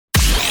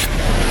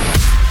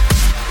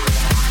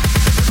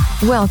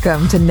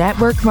Welcome to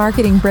Network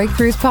Marketing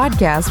Breakthroughs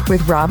Podcast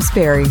with Rob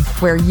Sperry,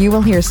 where you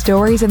will hear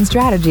stories and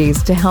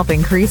strategies to help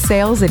increase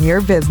sales in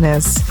your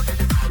business.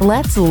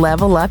 Let's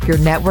level up your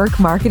network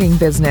marketing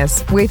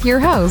business with your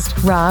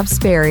host, Rob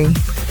Sperry.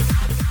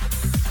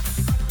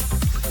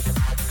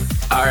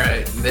 All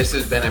right, this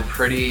has been a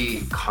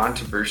pretty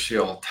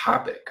controversial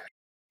topic.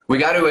 We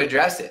got to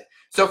address it.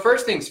 So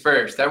first things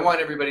first, I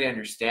want everybody to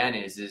understand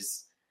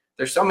is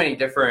there's so many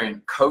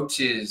different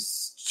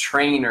coaches,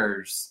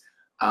 trainers,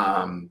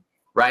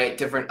 right?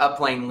 Different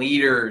upline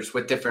leaders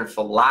with different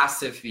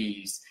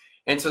philosophies.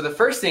 And so the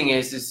first thing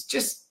is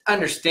just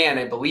understand,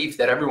 I believe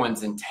that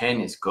everyone's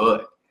intent is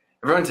good.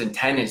 Everyone's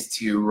intent is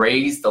to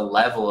raise the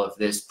level of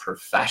this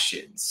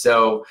profession.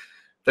 So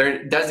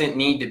there doesn't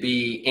need to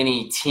be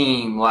any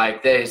team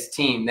like this,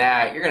 team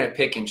that. You're going to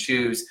pick and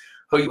choose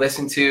who you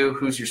listen to,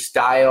 who's your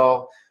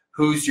style,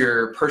 who's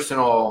your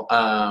personal,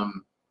 that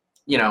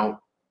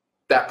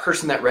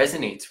person that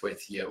resonates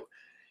with you.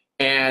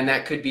 And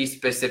that could be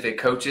specific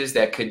coaches,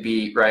 that could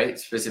be, right,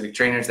 specific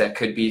trainers, that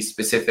could be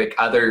specific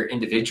other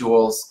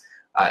individuals,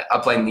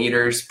 upline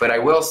leaders. But I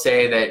will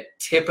say that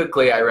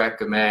typically I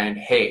recommend,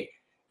 hey,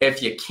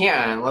 if you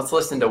can, let's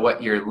listen to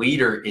what your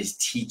leader is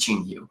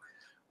teaching you.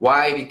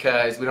 Why?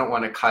 Because we don't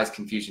want to cause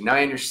confusion. Now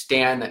I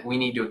understand that we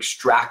need to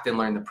extract and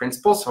learn the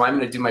principle, so I'm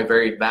going to do my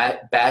very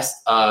best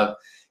of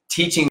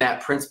teaching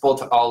that principle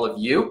to all of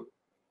you.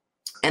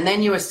 And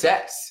then you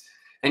assess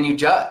and you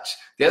judge.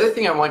 The other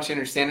thing I want you to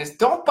understand is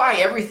don't buy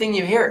everything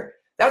you hear.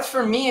 That's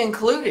for me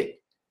included.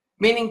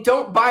 Meaning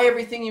don't buy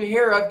everything you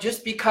hear of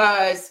just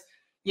because,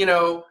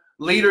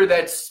 leader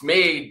that's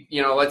made,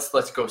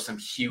 let's go some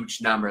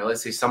huge number.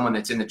 Let's say someone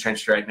that's in the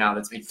trench right now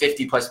that's made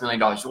 $50+ million.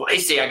 Well, they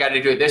say I got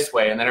to do it this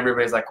way. And then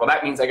everybody's like, well,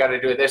 that means I got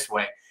to do it this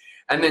way.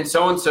 And then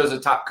so-and-so is a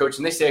top coach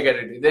and they say I got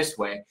to do it this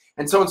way.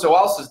 And so-and-so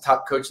also is a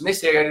top coach and they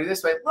say I got to do it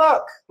this way.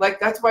 Look,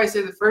 that's why I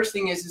say the first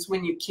thing is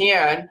when you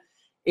can,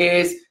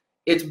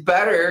 it's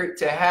better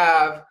to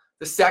have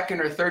the second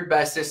or third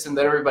best system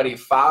that everybody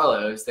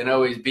follows than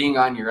always being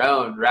on your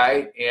own,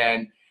 right?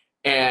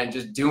 And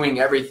just doing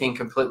everything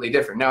completely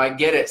different. Now, I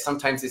get it.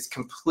 Sometimes it's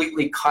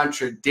completely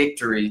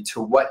contradictory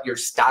to what your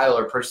style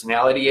or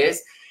personality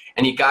is,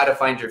 and you got to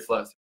find your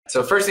flow.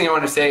 So first thing I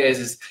want to say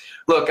is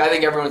look, I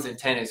think everyone's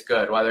intent is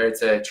good, whether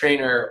it's a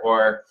trainer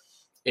or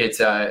it's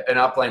an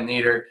upline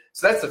leader.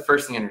 So that's the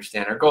first thing to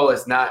understand. Our goal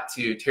is not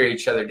to tear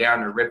each other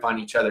down or rip on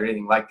each other or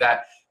anything like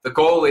that. The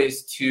goal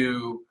is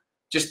to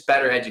just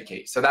better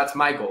educate. So that's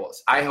my goal.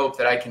 I hope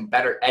that I can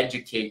better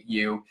educate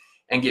you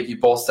and give you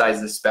both sides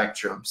of the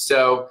spectrum.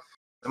 So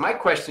my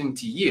question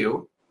to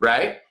you,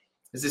 right,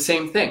 is the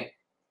same thing.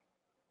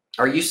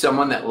 Are you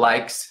someone that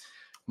likes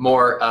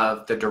more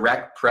of the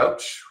direct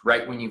approach,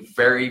 right, when you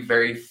very,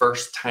 very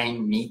first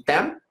time meet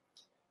them?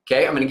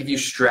 Okay, I'm going to give you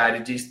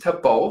strategies to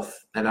both,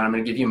 and then I'm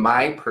going to give you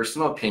my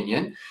personal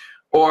opinion.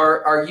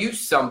 Or are you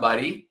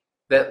somebody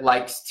that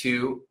likes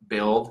to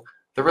build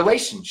the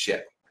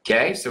relationship?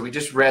 Okay, so we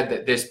just read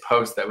that this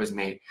post that was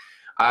made.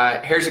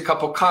 Here's a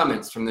couple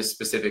comments from this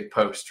specific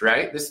post,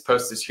 right? This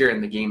post is here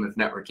in the game of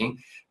networking.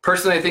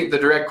 Personally, I think the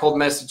direct cold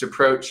message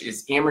approach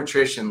is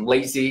amateurish and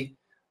lazy.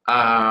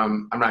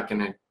 I'm not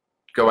going to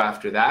go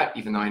after that,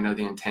 even though I know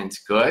the intent's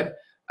good.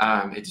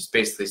 It just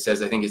basically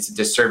says, I think it's a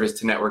disservice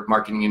to network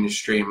marketing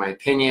industry, in my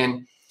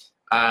opinion.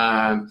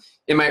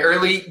 In my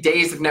early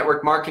days of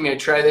network marketing, I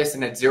tried this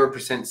and had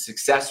 0%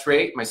 success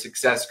rate. My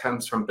success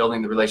comes from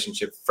building the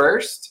relationship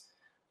first.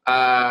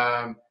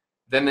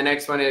 Then the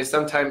next one is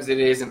sometimes it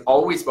isn't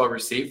always well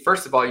received.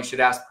 First of all, you should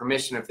ask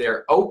permission if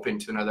they're open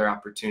to another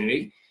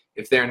opportunity.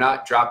 If they're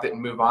not, drop it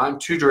and move on.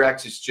 Too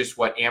direct is just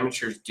what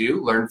amateurs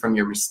do. Learn from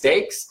your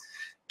mistakes.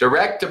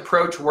 Direct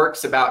approach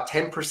works about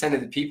 10%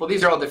 of the people.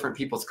 These are all different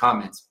people's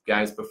comments,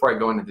 guys. Before I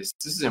go into this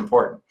is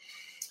important.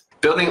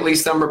 Building at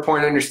least some rapport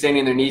and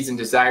understanding their needs and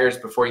desires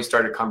before you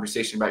start a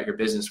conversation about your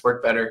business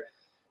work better.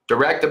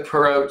 Direct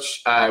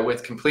approach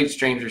with complete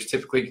strangers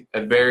typically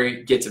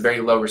gets a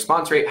very low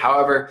response rate.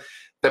 However,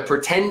 the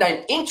pretend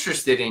I'm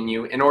interested in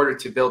you in order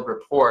to build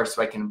rapport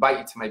so I can invite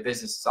you to my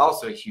business is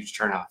also a huge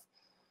turnoff.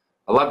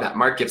 I love that.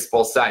 Mark gives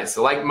both sides.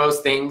 So like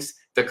most things,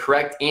 the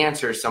correct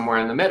answer is somewhere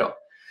in the middle.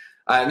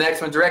 The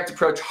next one, direct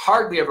approach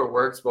hardly ever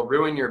works. Will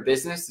ruin your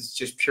business. It's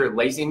just pure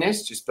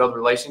laziness. Just build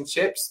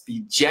relationships.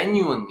 Be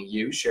genuinely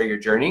you. Share your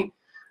journey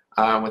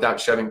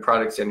without shoving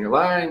products in your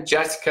line.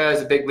 Jessica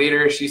is a big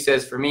leader. She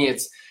says, for me,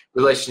 it's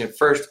relationship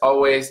first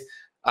always.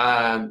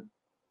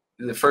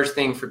 The first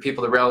thing for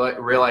people to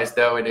realize,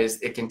 though,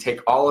 it can take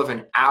all of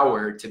an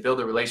hour to build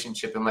a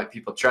relationship and let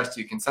people trust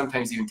you. It can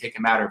sometimes even take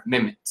a matter of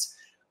minutes.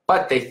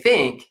 But they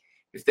think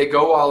if they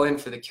go all in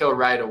for the kill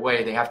right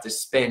away, they have to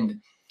spend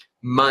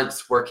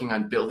months working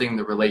on building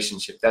the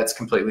relationship. That's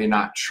completely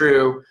not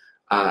true.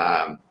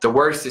 The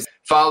worst is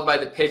followed by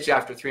the pitch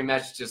after 3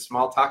 messages,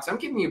 small talk. So I'm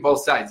giving you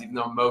both sides, even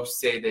though most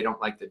say they don't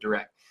like the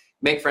direct.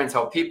 Make friends,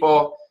 help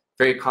people.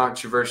 Very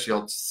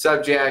controversial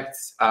subject.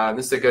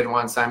 This is a good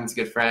one. Simon's a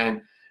good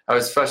friend. I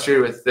was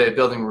frustrated with the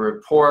building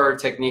rapport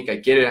technique. I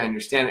get it. I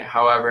understand it.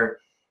 However,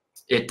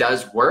 it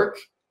does work.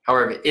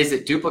 However, is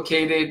it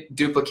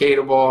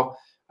duplicatable?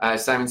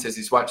 Simon says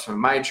he's watched some of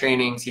my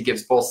trainings. He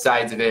gives both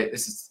sides of it.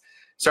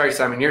 Sorry,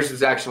 Simon, yours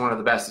was actually one of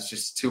the best. It's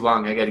just too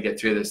long. I got to get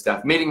through this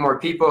stuff. Meeting more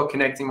people,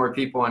 connecting more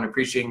people, and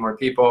appreciating more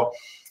people.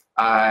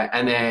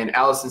 And then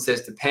Allison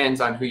says,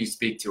 depends on who you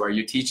speak to. Are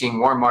you teaching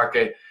warm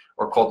market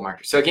or cold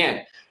market? So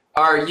again,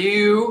 are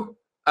you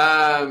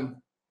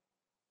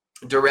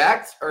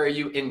direct or are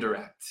you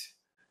indirect?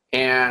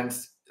 And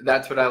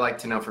that's what I like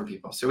to know from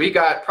people. So we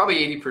got probably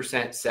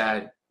 80%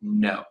 said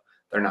no,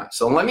 they're not.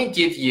 So let me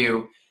give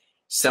you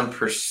some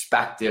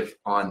perspective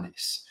on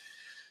this.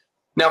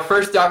 Now,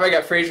 first off, I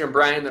got Fraser and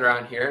Brian that are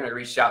on here, and I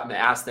reached out and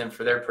asked them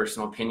for their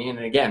personal opinion.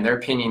 And again, their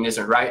opinion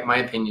isn't right. My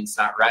opinion's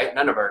not right.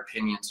 None of our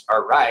opinions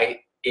are right.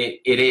 It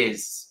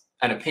is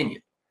an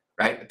opinion,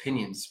 right?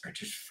 Opinions are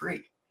just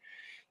free.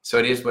 So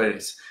it is what it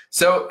is.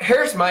 So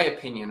here's my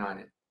opinion on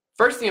it.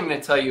 First thing I'm going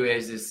to tell you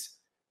is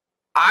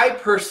I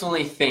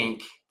personally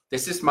think,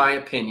 this is my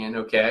opinion,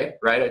 okay?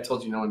 Right? I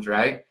told you no one's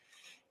right.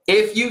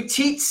 If you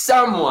teach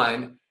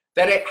someone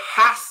that it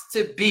has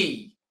to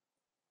be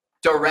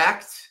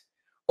direct,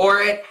 or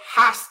it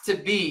has to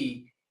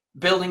be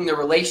building the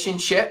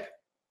relationship,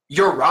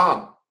 you're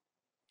wrong.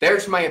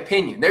 There's my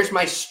opinion. There's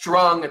my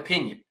strong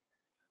opinion.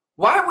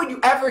 Why would you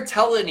ever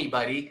tell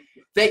anybody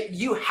that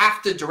you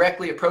have to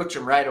directly approach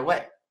them right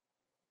away?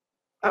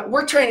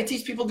 We're trying to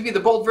teach people to be the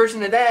bold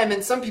version of them,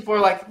 and some people are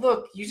like,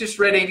 look, you just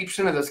read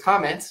 80% of those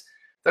comments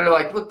that are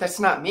like, look, that's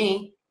not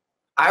me.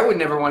 I would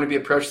never want to be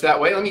approached that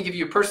way. Let me give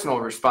you a personal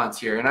response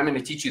here, and I'm going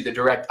to teach you the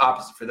direct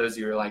opposite for those of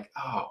you who are like,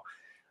 oh,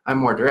 I'm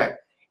more direct.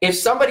 If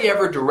somebody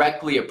ever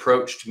directly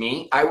approached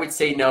me, I would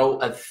say no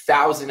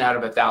 1,000 out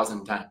of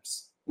 1,000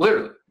 times.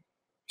 Literally.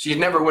 She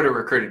never would have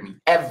recruited me,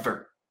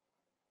 ever.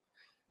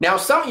 Now,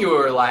 some of you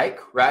are like,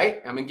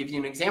 right? I'm going to give you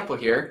an example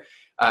here.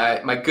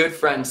 My good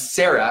friend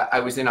Sarah,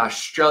 I was in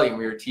Australia and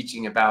we were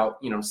teaching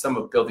about, some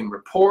of building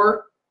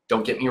rapport.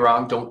 Don't get me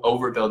wrong, don't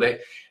overbuild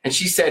it. And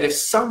she said, if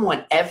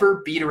someone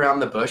ever beat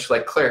around the bush,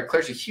 like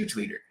Claire's a huge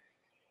leader,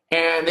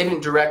 and they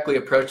didn't directly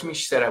approach me,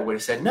 she said I would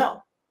have said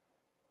no.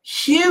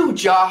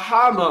 Huge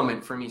aha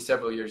moment for me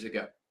several years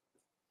ago.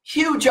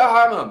 Huge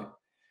aha moment.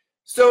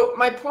 So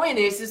my point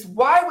is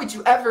why would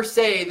you ever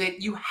say that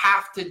you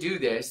have to do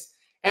this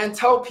and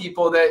tell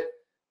people that,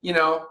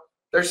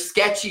 they're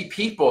sketchy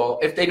people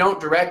if they don't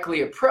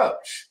directly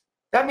approach?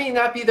 That may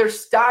not be their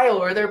style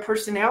or their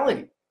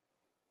personality.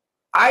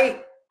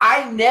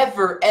 I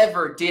never,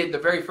 ever did the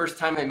very first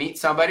time I meet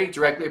somebody,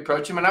 directly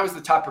approach them, and I was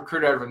the top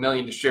recruiter out of 1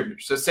 million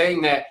distributors. So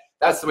saying that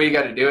that's the way you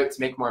got to do it to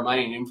make more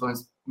money and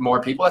influence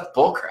more people, that's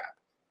bullcrap.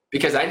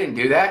 Because I didn't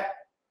do that,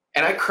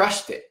 and I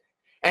crushed it.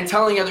 And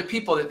telling other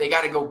people that they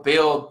got to go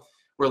build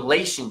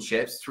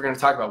relationships, we're going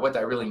to talk about what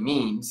that really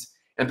means,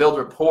 and build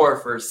rapport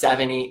for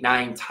 7, 8,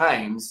 9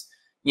 times,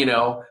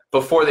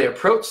 before they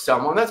approach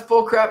someone, that's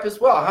bullcrap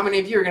as well. How many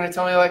of you are going to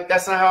tell me, like,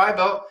 that's not how I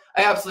built?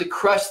 I absolutely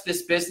crushed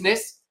this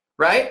business,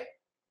 right?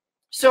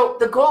 So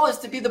the goal is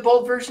to be the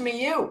bold version of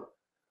you.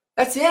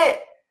 That's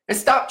it. And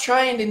stop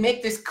trying to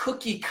make this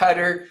cookie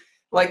cutter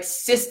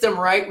system,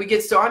 right?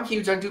 I'm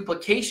huge on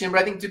duplication, but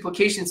I think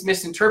duplication is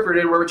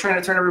misinterpreted where we're trying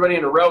to turn everybody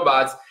into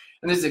robots.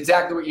 And this is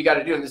exactly what you got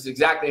to do. And this is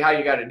exactly how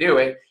you got to do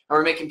it. And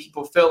we're making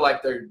people feel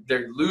like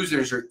they're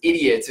losers or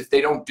idiots if they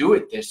don't do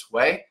it this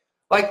way.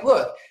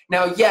 Look,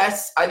 now,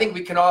 yes, I think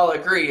we can all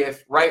agree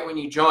if right when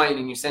you join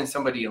and you send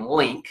somebody a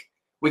link,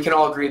 we can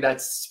all agree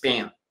that's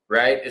spam,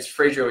 right? As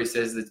Fraser always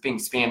says, it's being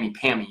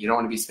spammy-pammy. You don't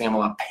want to be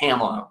Spamela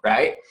Pamela,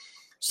 right?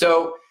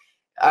 So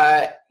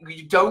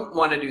you don't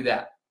want to do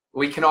that.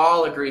 We can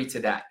all agree to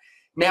that.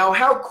 Now,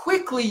 how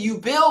quickly you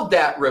build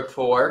that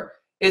rapport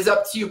is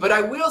up to you. But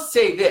I will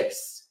say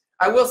this.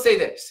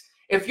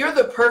 If you're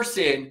the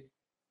person,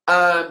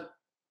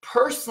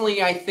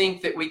 personally, I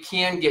think that we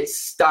can get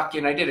stuck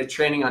in. I did a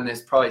training on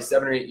this probably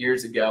 7 or 8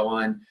 years ago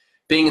on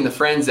being in the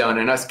friend zone.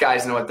 And us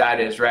guys know what that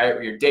is, right?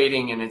 Where you're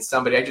dating and it's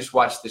somebody. I just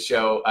watched the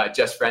show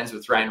Just Friends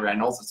with Ryan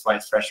Reynolds. That's why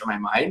it's fresh on my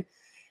mind.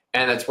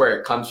 And that's where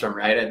it comes from,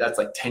 right? That's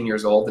like 10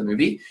 years old, the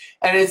movie.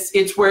 And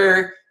it's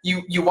where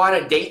you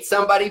want to date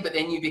somebody, but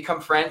then you become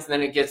friends, and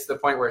then it gets to the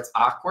point where it's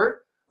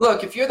awkward.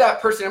 Look, if you're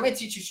that person, I'm going to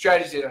teach you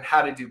strategies on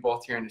how to do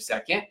both here in a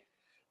second.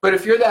 But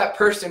if you're that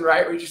person,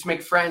 right, where you just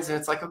make friends, and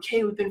it's like,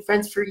 okay, we've been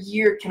friends for a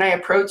year. Can I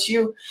approach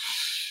you?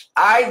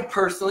 I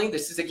personally,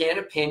 this is again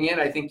opinion,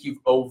 I think you've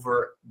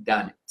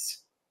overdone it.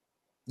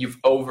 You've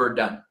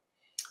overdone it.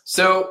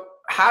 So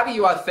how do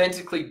you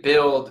authentically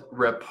build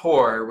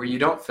rapport where you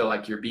don't feel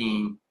like you're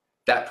being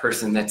that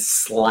person that's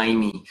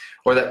slimy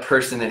or that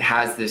person that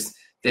has this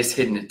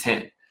hidden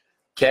intent?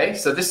 Okay,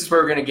 so this is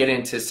where we're going to get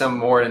into some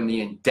more in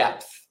the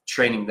in-depth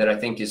training that I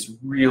think is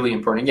really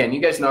important. Again, you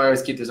guys know I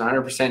always keep this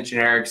 100%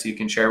 generic so you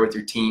can share with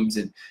your teams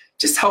and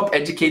just help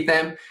educate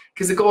them,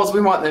 because the goal is we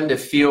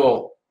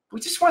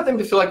just want them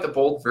to feel like the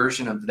bold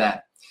version of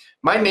that.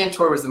 My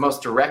mentor was the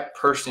most direct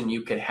person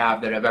you could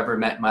have that I've ever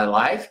met in my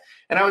life,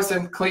 and I was the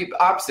complete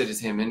opposite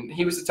as him, and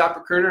he was a top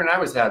recruiter and I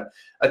was a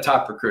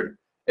top recruiter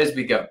as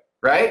we go,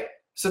 right?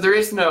 So there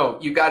is no,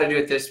 you got to do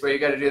it this way, you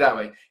got to do it that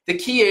way. The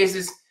key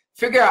is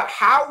figure out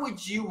how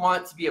would you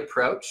want to be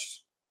approached?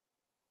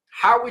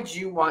 How would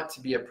you want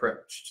to be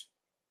approached?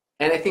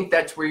 And I think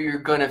that's where you're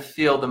going to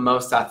feel the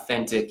most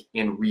authentic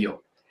and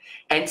real.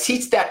 And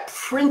teach that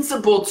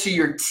principle to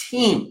your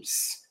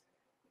teams.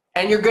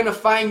 And you're going to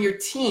find your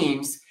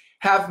teams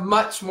have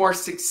much more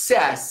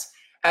success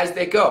as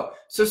they go.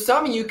 So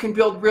some of you can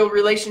build real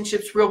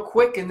relationships real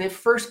quick in the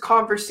first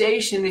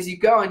conversation as you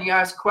go and you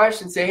ask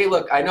questions. Say, hey,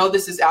 look, I know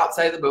this is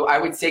outside of the blue. I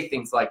would say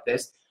things like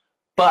this,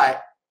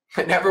 but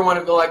I never want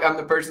to feel like I'm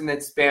the person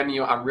that's spamming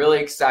you. I'm really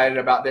excited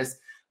about this.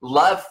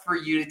 Love for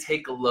you to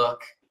take a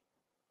look.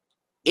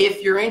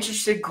 If you're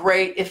interested,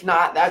 great. If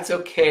not, that's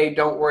okay.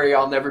 Don't worry.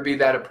 I'll never be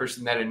that a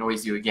person that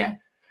annoys you again.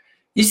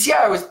 You see,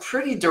 I was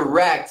pretty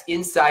direct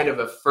inside of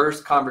a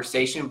first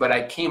conversation, but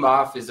I came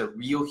off as a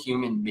real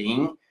human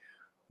being,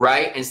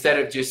 right? Instead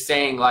of just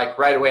saying like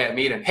right away I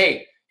meet them,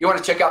 hey, you want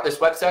to check out this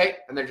website?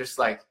 And they're just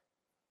like,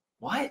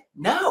 what?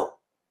 No.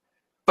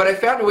 But I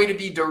found a way to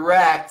be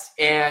direct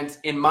and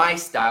in my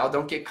style.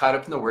 Don't get caught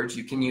up in the words.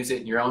 You can use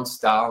it in your own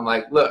style. I'm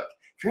like, look,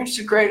 if you're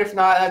interested, great. If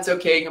not, that's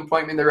okay. You can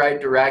point me in the right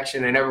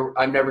direction.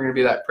 I'm never going to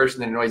be that person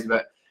that annoys you,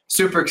 but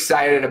super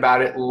excited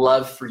about it.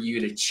 Love for you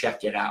to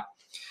check it out.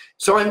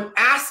 So I'm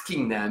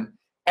asking them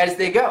as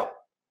they go,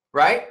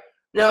 right?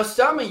 Now,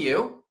 some of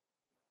you,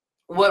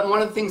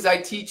 one of the things I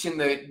teach in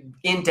the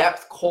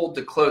in-depth cold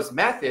to close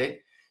method,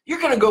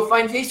 you're going to go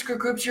find Facebook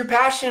groups you're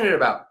passionate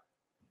about.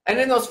 And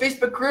in those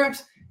Facebook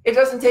groups, it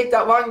doesn't take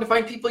that long to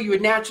find people you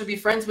would naturally be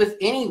friends with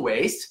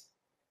anyways.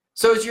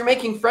 So as you're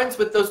making friends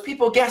with those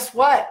people, guess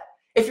what?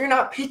 If you're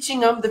not pitching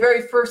them the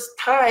very first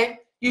time,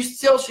 you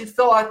still should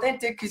feel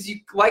authentic because you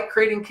like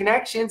creating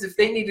connections. If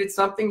they needed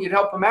something, you'd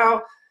help them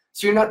out.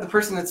 So you're not the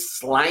person that's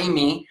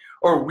slimy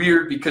or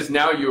weird because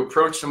now you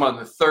approach them on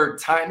the third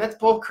time. That's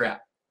bullcrap.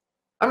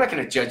 I'm not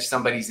going to judge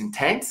somebody's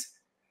intent.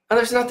 And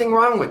there's nothing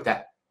wrong with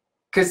that.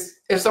 Because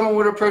if someone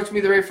would approach me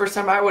the very first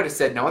time, I would have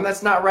said no. And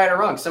that's not right or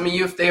wrong. Some of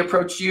you, if they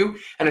approach you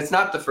and it's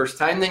not the first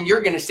time, then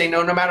you're going to say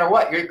no matter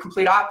what. You're the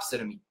complete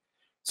opposite of me.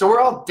 So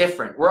we're all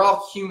different. We're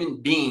all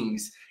human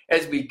beings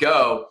as we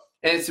go.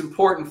 And it's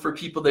important for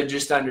people to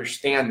just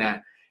understand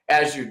that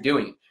as you're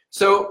doing.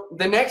 So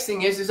the next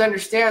thing is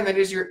understand that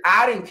as you're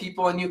adding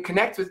people and you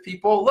connect with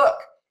people, look,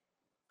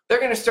 they're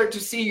going to start to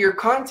see your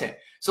content.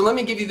 So let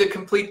me give you the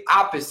complete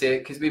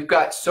opposite because we've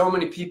got so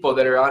many people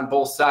that are on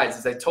both sides.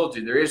 As I told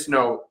you, there is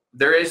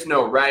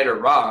no right or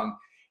wrong.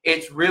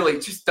 It's really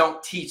just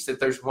don't teach that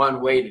there's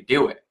one way to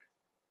do it,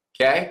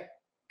 okay?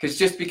 Because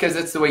just because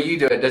it's the way you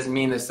do it doesn't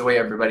mean that's the way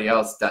everybody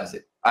else does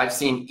it. I've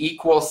seen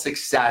equal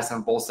success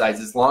on both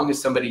sides as long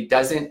as somebody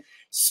doesn't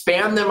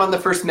spam them on the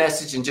first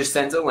message and just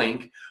sends a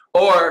link,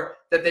 or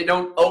that they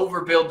don't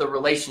overbuild the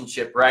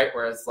relationship, right?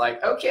 Where it's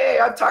like, okay,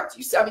 I've talked to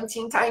you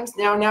 17 times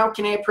now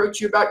can I approach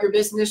you about your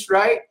business,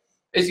 right?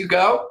 As you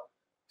go.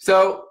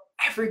 So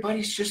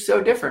everybody's just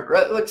so different,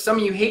 right? Look, some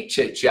of you hate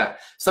chit chat.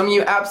 Some of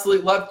you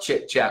absolutely love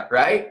chit chat,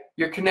 right?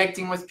 You're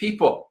connecting with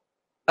people.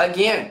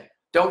 Again,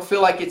 don't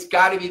feel like it's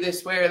got to be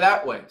this way or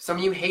that way. Some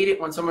of you hate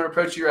it when someone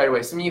approaches you right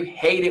away. Some of you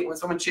hate it when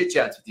someone chit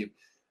chats with you.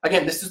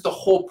 Again, this is the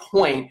whole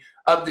point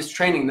of this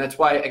training. That's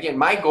why, again,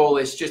 my goal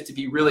is just to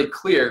be really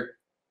clear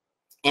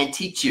and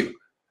teach you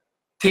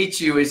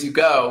as you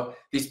go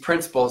these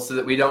principles so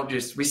that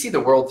we see the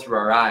world through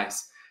our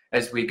eyes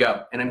as we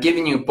go. And I'm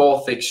giving you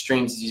both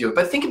extremes as you do it.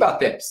 But think about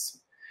this.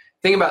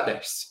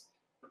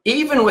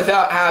 Even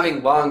without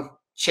having long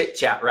chit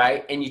chat,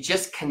 right? And you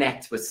just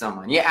connect with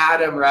someone. You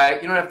add them,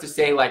 right? You don't have to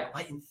say like,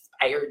 what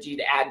inspired you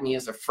to add me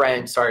as a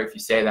friend? Sorry if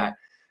you say that.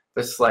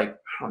 But it's like,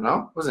 I don't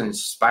know, wasn't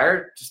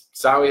inspired. Just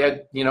saw we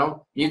had,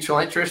 mutual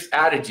interest,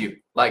 added you.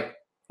 Like,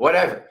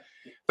 whatever.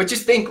 But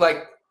just think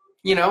like,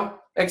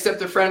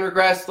 accept a friend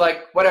request,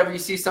 like whatever, you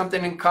see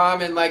something in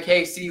common, like,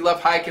 hey, see, you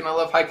love hiking, I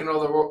love hiking all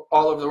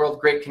over the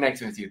world, great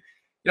connecting with you. You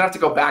don't have to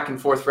go back and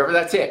forth forever,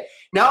 that's it.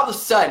 Now all of a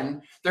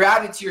sudden, they're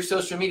added to your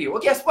social media. Well,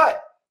 guess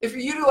what? If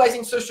you're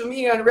utilizing social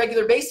media on a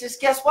regular basis,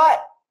 guess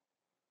what?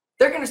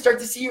 They're going to start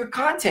to see your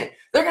content.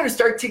 They're going to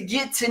start to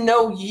get to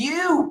know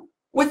you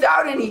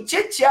without any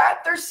chit chat.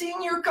 They're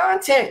seeing your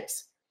content.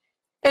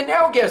 And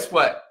now guess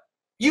what?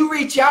 You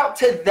reach out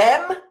to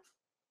them.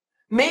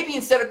 Maybe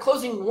instead of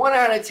closing 1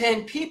 out of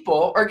 10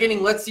 people or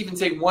getting, let's even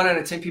say 1 out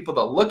of 10 people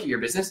that look at your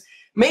business,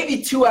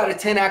 maybe 2 out of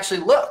 10 actually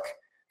look.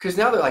 Because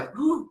now they're like,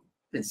 ooh,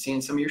 I've been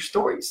seeing some of your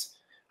stories.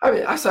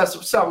 I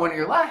saw one of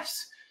your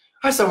lives.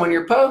 I saw one of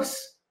your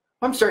posts.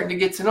 I'm starting to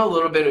get to know a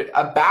little bit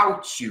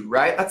about you,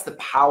 right? That's the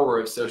power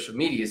of social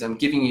media, is I'm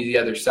giving you the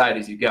other side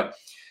as you go.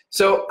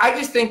 So I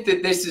just think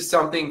that this is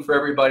something for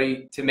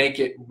everybody to make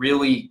it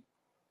really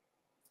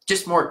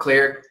just more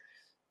clear,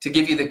 to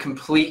give you the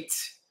complete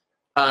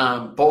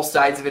both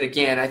sides of it.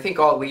 Again, I think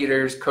all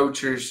leaders,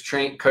 coaches,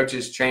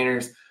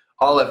 trainers,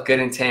 all have good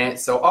intent.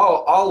 So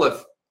all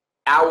of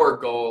our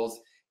goals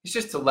is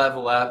just to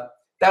level up.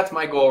 That's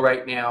my goal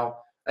right now.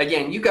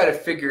 Again, you got to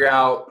figure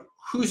out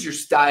who's your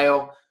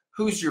style,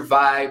 who's your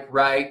vibe,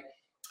 right?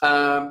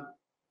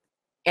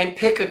 And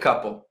pick a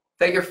couple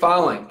that you're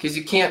following, because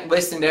you can't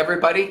listen to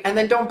everybody, and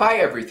then don't buy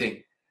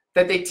everything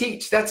that they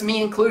teach. That's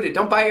me included.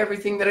 Don't buy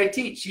everything that I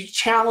teach. You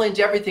challenge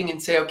everything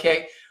and say,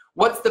 okay,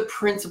 what's the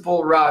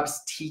principle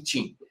Rob's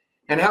teaching?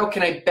 And how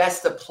can I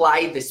best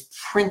apply this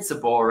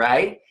principle,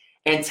 right?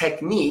 And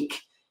technique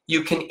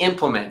you can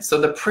implement.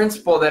 So the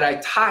principle that I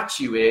taught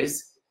you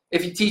is,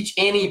 if you teach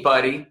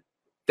anybody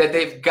that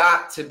they've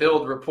got to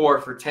build rapport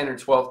for 10 or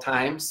 12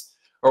 times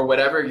or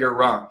whatever, you're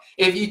wrong.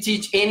 If you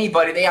teach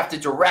anybody they have to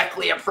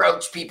directly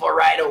approach people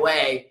right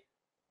away,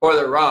 or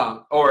they're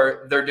wrong,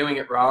 or they're doing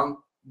it wrong,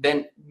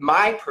 then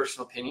my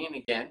personal opinion,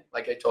 again,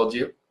 like I told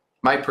you,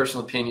 my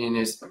personal opinion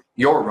is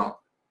you're wrong,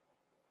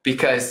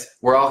 because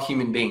we're all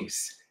human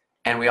beings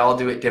and we all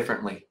do it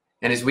differently.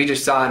 And as we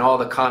just saw in all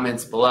the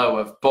comments below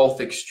of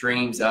both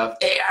extremes of,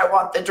 hey, I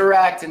want the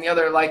direct, and the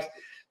other, like,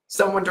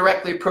 someone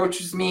directly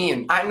approaches me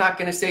and I'm not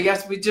going to say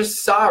yes. We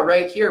just saw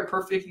right here,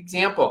 perfect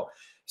example.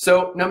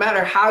 So no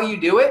matter how you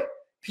do it,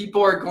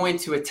 people are going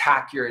to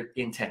attack your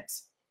intent.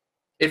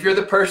 If you're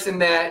the person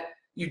that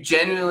you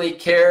genuinely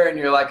care and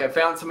you're like, I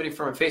found somebody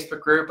from a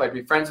Facebook group, I'd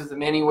be friends with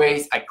them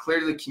anyways. I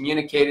clearly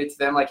communicated to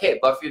them, like, hey, I'd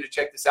love for you to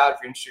check this out. If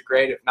you're interested,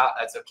 great. If not,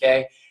 that's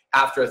okay.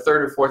 After a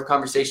third or fourth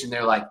conversation,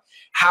 they're like,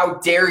 how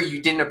dare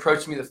you didn't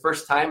approach me the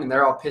first time, and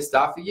they're all pissed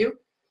off at you.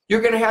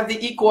 You're going to have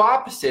the equal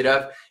opposite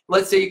of,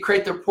 let's say you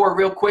create the rapport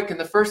real quick in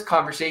the first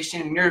conversation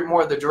and you're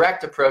more the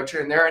direct approacher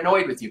and they're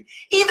annoyed with you.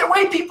 Either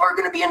way, people are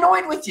going to be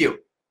annoyed with you.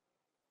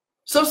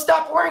 So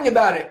stop worrying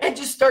about it and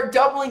just start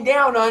doubling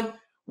down on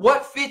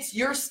what fits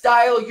your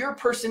style, your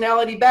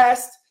personality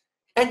best,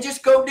 and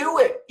just go do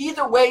it.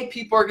 Either way,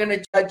 people are going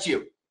to judge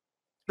you.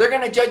 They're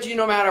going to judge you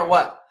no matter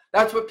what.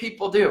 That's what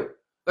people do.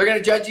 They're going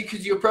to judge you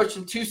because you approached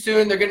them too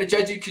soon. They're going to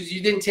judge you because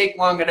you didn't take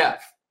long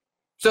enough.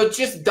 So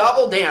just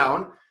double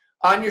down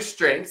on your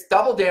strengths,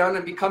 double down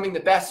on becoming the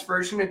best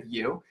version of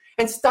you,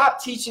 and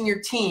stop teaching your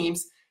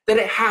teams that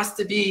it has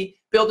to be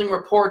building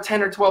rapport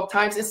 10 or 12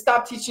 times, and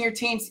stop teaching your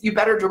teams you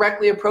better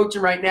directly approach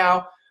them right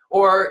now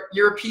or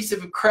you're a piece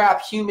of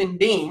crap human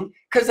being,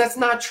 because that's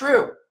not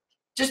true.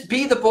 Just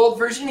be the bold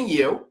version of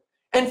you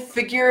and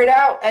figure it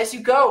out as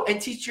you go,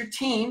 and teach your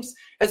teams,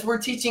 as we're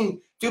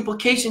teaching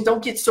duplication,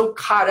 don't get so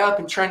caught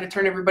up in trying to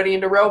turn everybody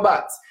into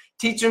robots.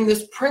 Teach them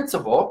this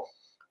principle.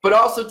 But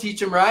also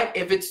teach them, right,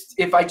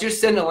 if I just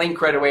send a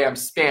link right away, I'm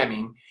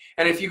spamming.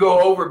 And if you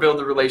go over build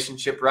the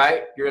relationship,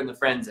 right, you're in the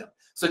friend zone.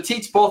 So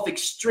teach both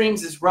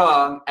extremes is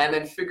wrong, and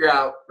then figure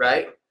out,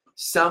 right,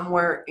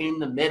 somewhere in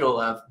the middle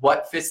of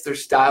what fits their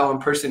style and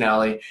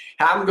personality.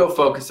 Have them go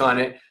focus on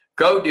it,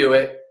 go do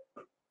it,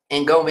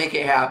 and go make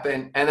it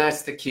happen. And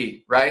that's the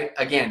key, right?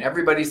 Again,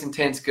 everybody's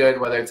intent's good,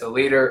 whether it's a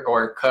leader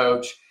or a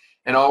coach.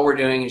 And all we're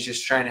doing is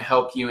just trying to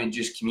help you and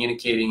just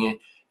communicating it.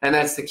 And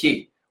that's the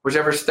key.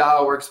 Whichever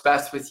style works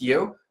best with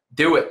you,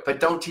 do it.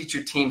 But don't teach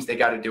your teams they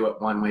got to do it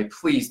one way.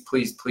 Please,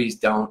 please, please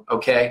don't,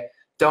 okay?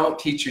 Don't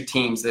teach your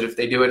teams that if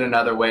they do it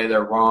another way,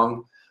 they're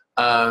wrong.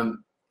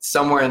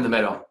 Somewhere in the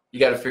middle. You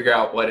got to figure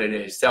out what it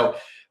is. So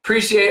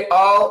appreciate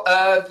all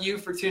of you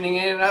for tuning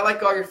in. And I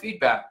like all your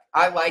feedback.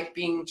 I like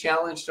being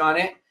challenged on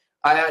it.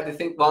 I had to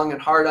think long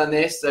and hard on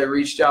this. I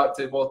reached out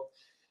to both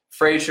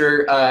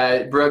Fraser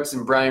Brooks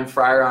and Brian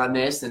Fryer on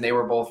this, and they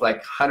were both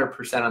like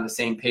 100% on the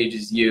same page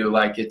as you.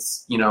 Like,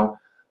 it's, you know,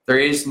 there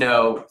is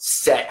no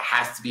set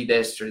has to be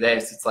this or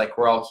this. It's like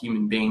we're all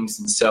human beings.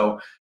 And so,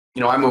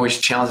 you know, I'm always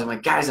challenging,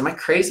 like, guys, am I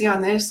crazy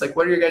on this? Like,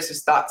 what are your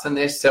guys' thoughts on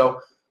this?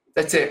 So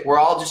that's it. We're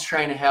all just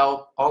trying to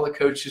help. All the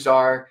coaches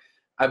are.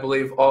 I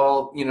believe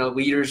all, you know,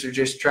 leaders are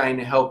just trying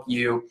to help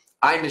you.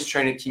 I'm just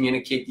trying to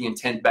communicate the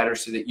intent better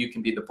so that you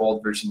can be the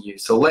bold version of you.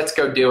 So let's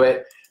go do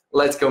it.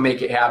 Let's go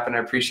make it happen. I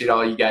appreciate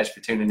all you guys for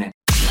tuning in.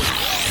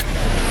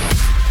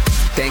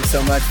 Thanks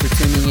so much for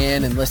tuning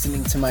in and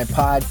listening to my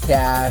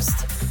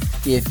podcast.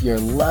 If you're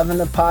loving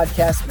the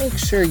podcast, make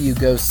sure you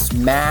go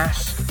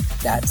smash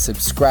that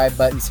subscribe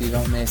button so you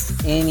don't miss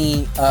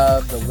any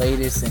of the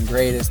latest and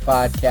greatest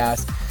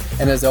podcasts.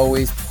 And as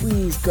always,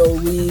 please go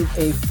leave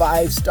a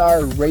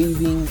 5-star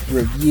raving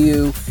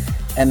review.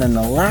 And then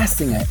the last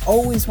thing I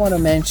always want to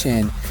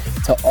mention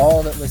to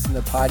all that listen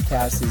to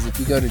podcasts is if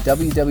you go to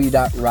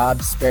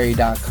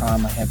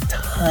www.robsperry.com, I have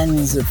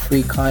tons of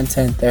free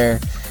content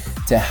there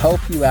to help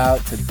you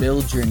out to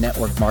build your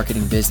network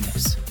marketing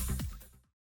business.